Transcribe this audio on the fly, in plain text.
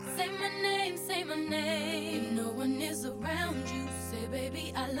name. If no one is around you, say,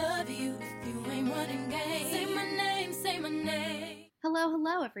 baby, I love you. If you ain't running game, say my name, say my name.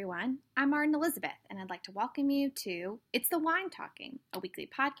 Hello, everyone. I'm Martin Elizabeth, and I'd like to welcome you to It's the Wine Talking, a weekly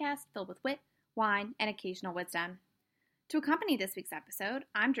podcast filled with wit, wine, and occasional wisdom. To accompany this week's episode,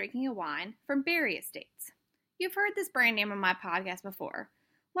 I'm drinking a wine from Berry Estates. You've heard this brand name on my podcast before,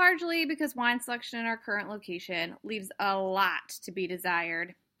 largely because wine selection in our current location leaves a lot to be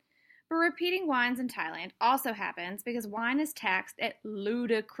desired. But repeating wines in Thailand also happens because wine is taxed at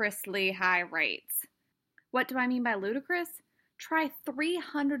ludicrously high rates. What do I mean by ludicrous? Try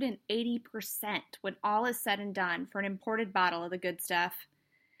 380% when all is said and done for an imported bottle of the good stuff.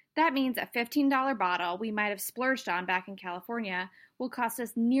 That means a $15 bottle we might have splurged on back in California will cost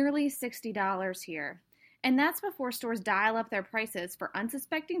us nearly $60 here. And that's before stores dial up their prices for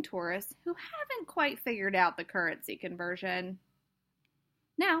unsuspecting tourists who haven't quite figured out the currency conversion.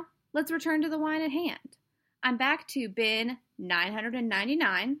 Now, let's return to the wine at hand. I'm back to bin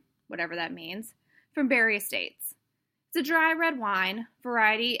 999, whatever that means, from Berry Estates. It's a dry red wine,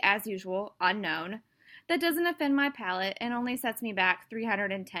 variety, as usual, unknown, that doesn't offend my palate and only sets me back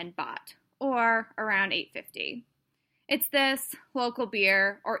 310 baht, or around $8.50. It's this, local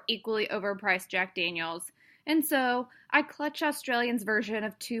beer, or equally overpriced Jack Daniels, and so I clutch Australians' version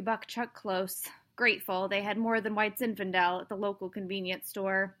of $2 Chuck Close, grateful they had more than White Zinfandel at the local convenience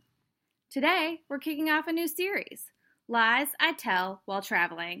store. Today, we're kicking off a new series, Lies I Tell While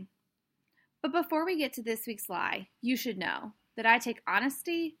Traveling. But before we get to this week's lie, you should know that I take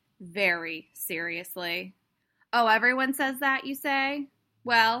honesty very seriously. Oh, everyone says that, you say?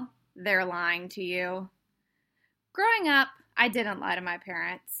 Well, they're lying to you. Growing up, I didn't lie to my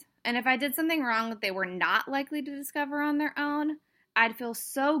parents, and if I did something wrong that they were not likely to discover on their own, I'd feel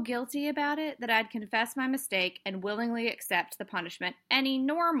so guilty about it that I'd confess my mistake and willingly accept the punishment any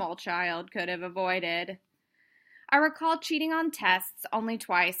normal child could have avoided. I recall cheating on tests only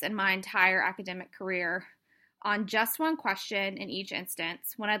twice in my entire academic career, on just one question in each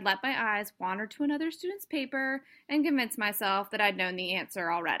instance, when I'd let my eyes wander to another student's paper and convince myself that I'd known the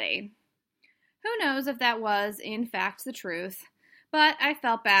answer already. Who knows if that was, in fact, the truth, but I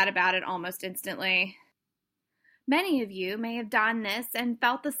felt bad about it almost instantly. Many of you may have done this and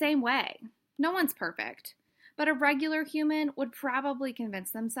felt the same way. No one's perfect, but a regular human would probably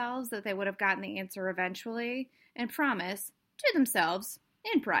convince themselves that they would have gotten the answer eventually and promise, to themselves,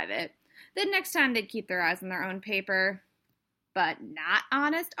 in private, that next time they'd keep their eyes on their own paper. But not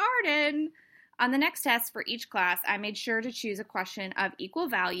honest Arden! On the next test for each class, I made sure to choose a question of equal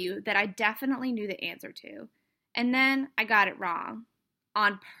value that I definitely knew the answer to. And then I got it wrong.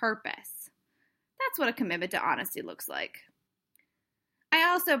 On purpose. That's what a commitment to honesty looks like. I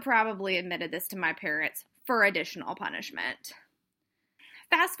also probably admitted this to my parents for additional punishment.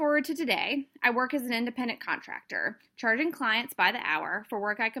 Fast forward to today, I work as an independent contractor, charging clients by the hour for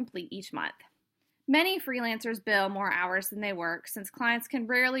work I complete each month. Many freelancers bill more hours than they work since clients can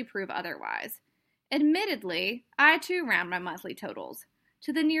rarely prove otherwise. Admittedly, I too round my monthly totals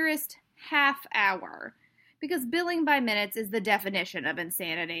to the nearest half hour, because billing by minutes is the definition of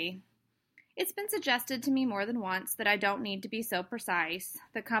insanity. It's been suggested to me more than once that I don't need to be so precise,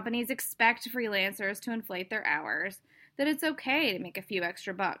 that companies expect freelancers to inflate their hours, that it's okay to make a few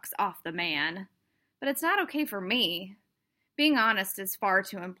extra bucks off the man. But it's not okay for me. Being honest is far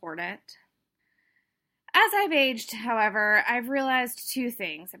too important. As I've aged, however, I've realized two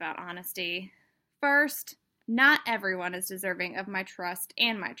things about honesty. First, not everyone is deserving of my trust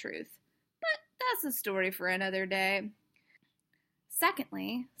and my truth, but that's a story for another day.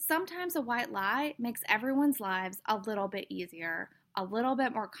 Secondly, sometimes a white lie makes everyone's lives a little bit easier, a little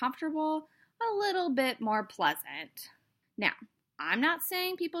bit more comfortable, a little bit more pleasant. Now, I'm not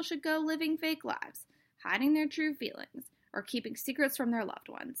saying people should go living fake lives, hiding their true feelings, or keeping secrets from their loved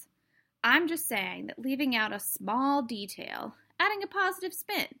ones. I'm just saying that leaving out a small detail, adding a positive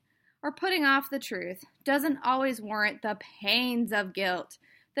spin, or putting off the truth doesn't always warrant the pains of guilt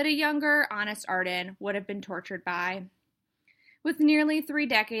that a younger, honest Arden would have been tortured by. With nearly 3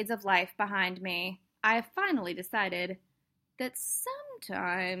 decades of life behind me, I have finally decided that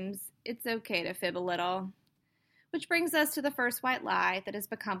sometimes it's okay to fib a little. Which brings us to the first white lie that has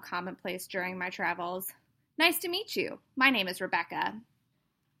become commonplace during my travels. Nice to meet you. My name is Rebecca.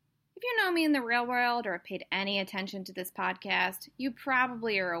 If you know me in the real world or have paid any attention to this podcast, you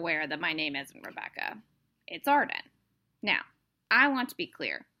probably are aware that my name isn't Rebecca. It's Arden. Now, I want to be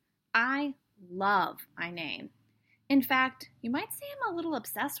clear. I love my name. In fact, you might say I'm a little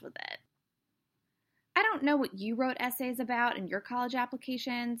obsessed with it. I don't know what you wrote essays about in your college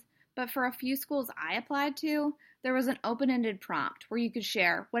applications, but for a few schools I applied to, there was an open-ended prompt where you could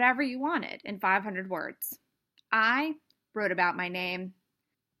share whatever you wanted in 500 words. I wrote about my name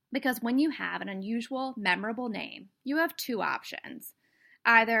because when you have an unusual, memorable name, you have two options.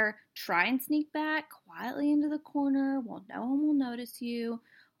 Either try and sneak back quietly into the corner while no one will notice you,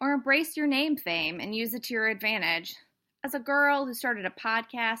 or embrace your name fame and use it to your advantage. As a girl who started a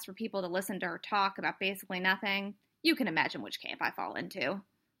podcast for people to listen to her talk about basically nothing, you can imagine which camp I fall into.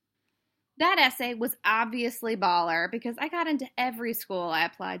 That essay was obviously baller because I got into every school I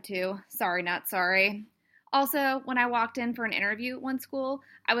applied to. Sorry, not sorry. Also, when I walked in for an interview at one school,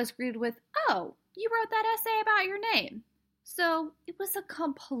 I was greeted with, "Oh, you wrote that essay about your name." So it was a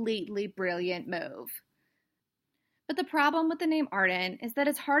completely brilliant move. But the problem with the name Arden is that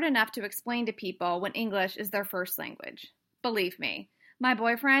it's hard enough to explain to people when English is their first language. Believe me, my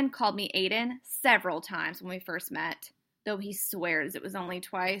boyfriend called me Aiden several times when we first met, though he swears it was only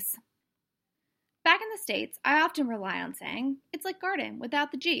twice. Back in the States, I often rely on saying, "It's like garden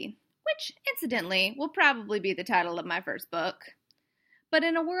without the G," which, incidentally, will probably be the title of my first book. But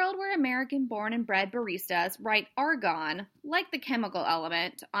in a world where American-born and bred baristas write argon, like the chemical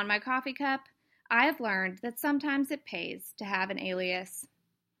element, on my coffee cup, I have learned that sometimes it pays to have an alias.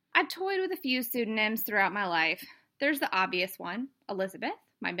 I've toyed with a few pseudonyms throughout my life. There's the obvious one, Elizabeth,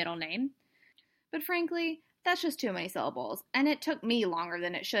 my middle name. But frankly, that's just too many syllables, and it took me longer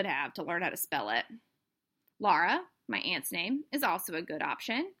than it should have to learn how to spell it. Laura, my aunt's name, is also a good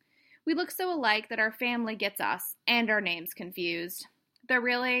option. We look so alike that our family gets us and our names confused. Though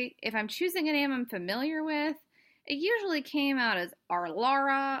really, if I'm choosing a name I'm familiar with, it usually came out as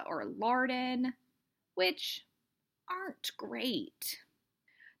Arlara or Larden, which aren't great.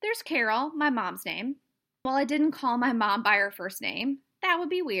 There's Carol, my mom's name. While I didn't call my mom by her first name, that would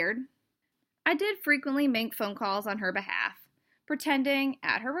be weird. I did frequently make phone calls on her behalf, pretending,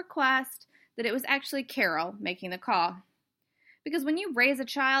 at her request, that it was actually Carol making the call. Because when you raise a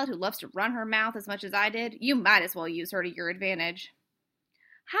child who loves to run her mouth as much as I did, you might as well use her to your advantage.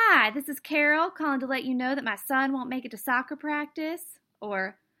 "Hi, this is Carol, calling to let you know that my son won't make it to soccer practice."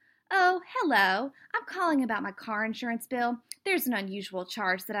 Or, "Oh, hello, I'm calling about my car insurance bill. There's an unusual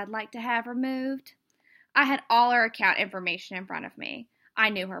charge that I'd like to have removed." I had all her account information in front of me. I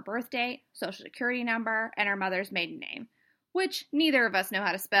knew her birth date, social security number, and her mother's maiden name, which neither of us know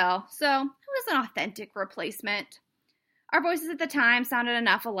how to spell, so it was an authentic replacement. Our voices at the time sounded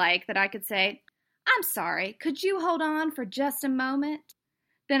enough alike that I could say, "I'm sorry, could you hold on for just a moment?"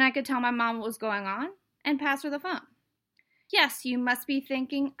 Then I could tell my mom what was going on and pass her the phone. Yes, you must be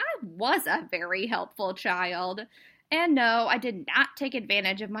thinking, I was a very helpful child. And no, I did not take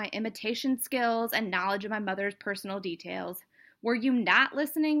advantage of my imitation skills and knowledge of my mother's personal details. Were you not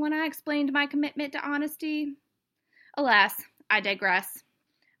listening when I explained my commitment to honesty? Alas, I digress.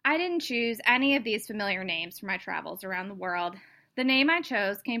 I didn't choose any of these familiar names for my travels around the world. The name I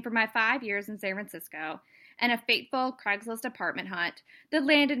chose came from my 5 years in San Francisco and a fateful Craigslist apartment hunt that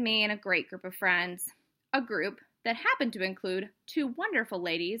landed me in a great group of friends. A group that happened to include two wonderful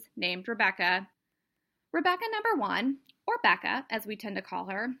ladies named Rebecca. Rebecca number one, or Becca as we tend to call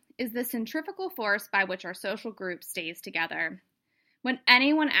her, is the centrifugal force by which our social group stays together. When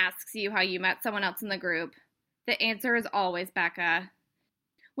anyone asks you how you met someone else in the group, the answer is always Becca.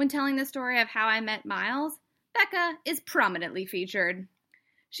 When telling the story of how I met Miles, Becca is prominently featured.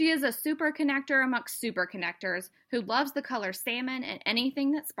 She is a super connector amongst super connectors who loves the color salmon and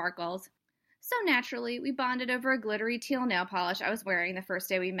anything that sparkles. So naturally, we bonded over a glittery teal nail polish I was wearing the first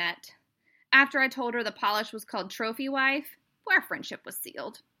day we met. After I told her the polish was called Trophy Wife, our friendship was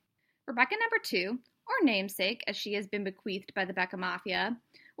sealed. Rebecca number two, or namesake as she has been bequeathed by the Becca Mafia,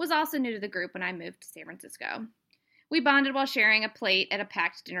 was also new to the group when I moved to San Francisco. We bonded while sharing a plate at a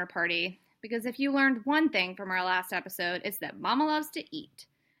packed dinner party, because if you learned one thing from our last episode, it's that Mama loves to eat,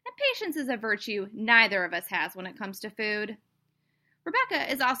 and patience is a virtue neither of us has when it comes to food.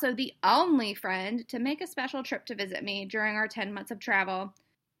 Rebecca is also the only friend to make a special trip to visit me during our 10 months of travel.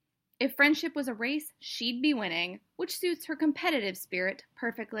 If friendship was a race, she'd be winning, which suits her competitive spirit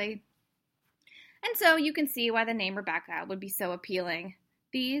perfectly. And so you can see why the name Rebecca would be so appealing.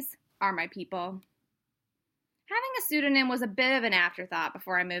 These are my people. Having a pseudonym was a bit of an afterthought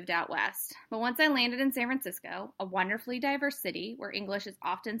before I moved out west, but once I landed in San Francisco, a wonderfully diverse city where English is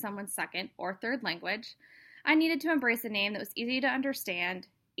often someone's second or third language, I needed to embrace a name that was easy to understand,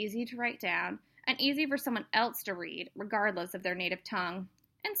 easy to write down, and easy for someone else to read, regardless of their native tongue.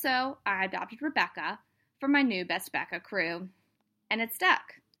 And so I adopted Rebecca for my new Best Becca crew. And it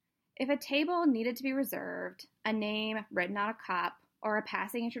stuck. If a table needed to be reserved, a name written on a cup, or a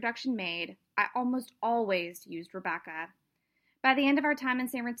passing introduction made, I almost always used Rebecca. By the end of our time in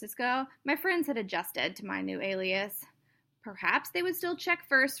San Francisco, my friends had adjusted to my new alias. Perhaps they would still check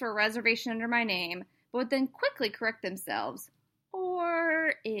first for a reservation under my name, but would then quickly correct themselves.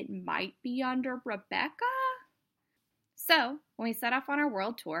 Or it might be under Rebecca? So, when we set off on our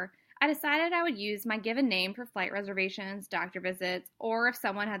world tour, I decided I would use my given name for flight reservations, doctor visits, or if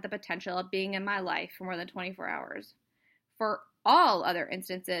someone had the potential of being in my life for more than 24 hours. For all other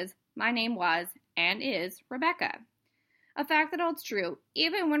instances, my name was, and is, Rebecca. A fact that holds true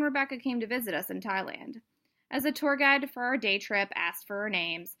even when Rebecca came to visit us in Thailand. As the tour guide for our day trip asked for our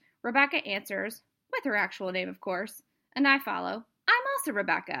names, Rebecca answers, with her actual name of course, and I follow, I'm also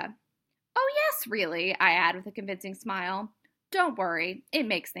Rebecca. Oh yes, really, I add with a convincing smile. Don't worry, it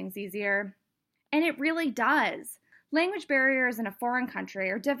makes things easier. And it really does. Language barriers in a foreign country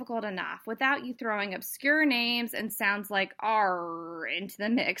are difficult enough without you throwing obscure names and sounds like R into the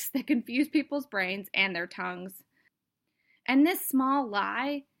mix that confuse people's brains and their tongues. And this small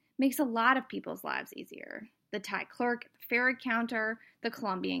lie makes a lot of people's lives easier. The Thai clerk at the ferry counter, the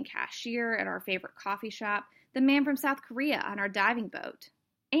Colombian cashier at our favorite coffee shop, the man from South Korea on our diving boat,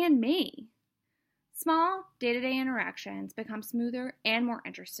 and me. Small, day-to-day interactions become smoother and more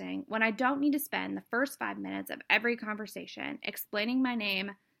interesting when I don't need to spend the first 5 minutes of every conversation explaining my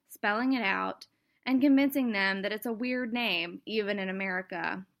name, spelling it out, and convincing them that it's a weird name, even in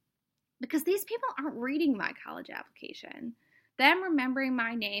America. Because these people aren't reading my college application. Them remembering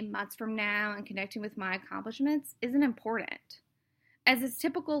my name months from now and connecting with my accomplishments isn't important. As this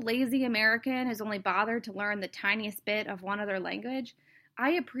typical lazy American who's only bothered to learn the tiniest bit of one other language,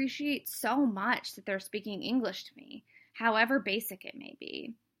 I appreciate so much that they're speaking English to me, however basic it may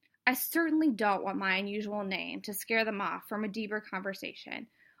be. I certainly don't want my unusual name to scare them off from a deeper conversation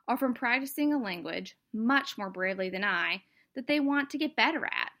or from practicing a language much more bravely than I that they want to get better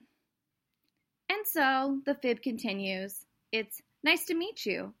at. And so the fib continues. It's nice to meet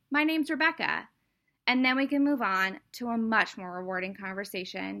you. My name's Rebecca. And then we can move on to a much more rewarding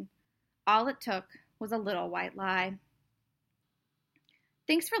conversation. All it took was a little white lie.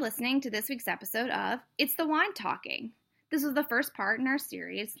 Thanks for listening to this week's episode of It's the Wine Talking. This was the first part in our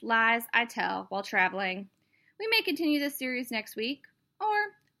series, Lies I Tell While Traveling. We may continue this series next week, or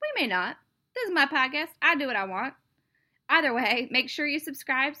we may not. This is my podcast. I do what I want. Either way, make sure you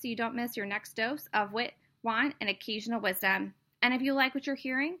subscribe so you don't miss your next dose of wit, wine, and occasional wisdom. And if you like what you're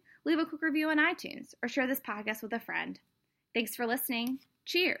hearing, leave a quick review on iTunes or share this podcast with a friend. Thanks for listening.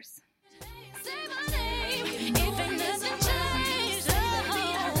 Cheers.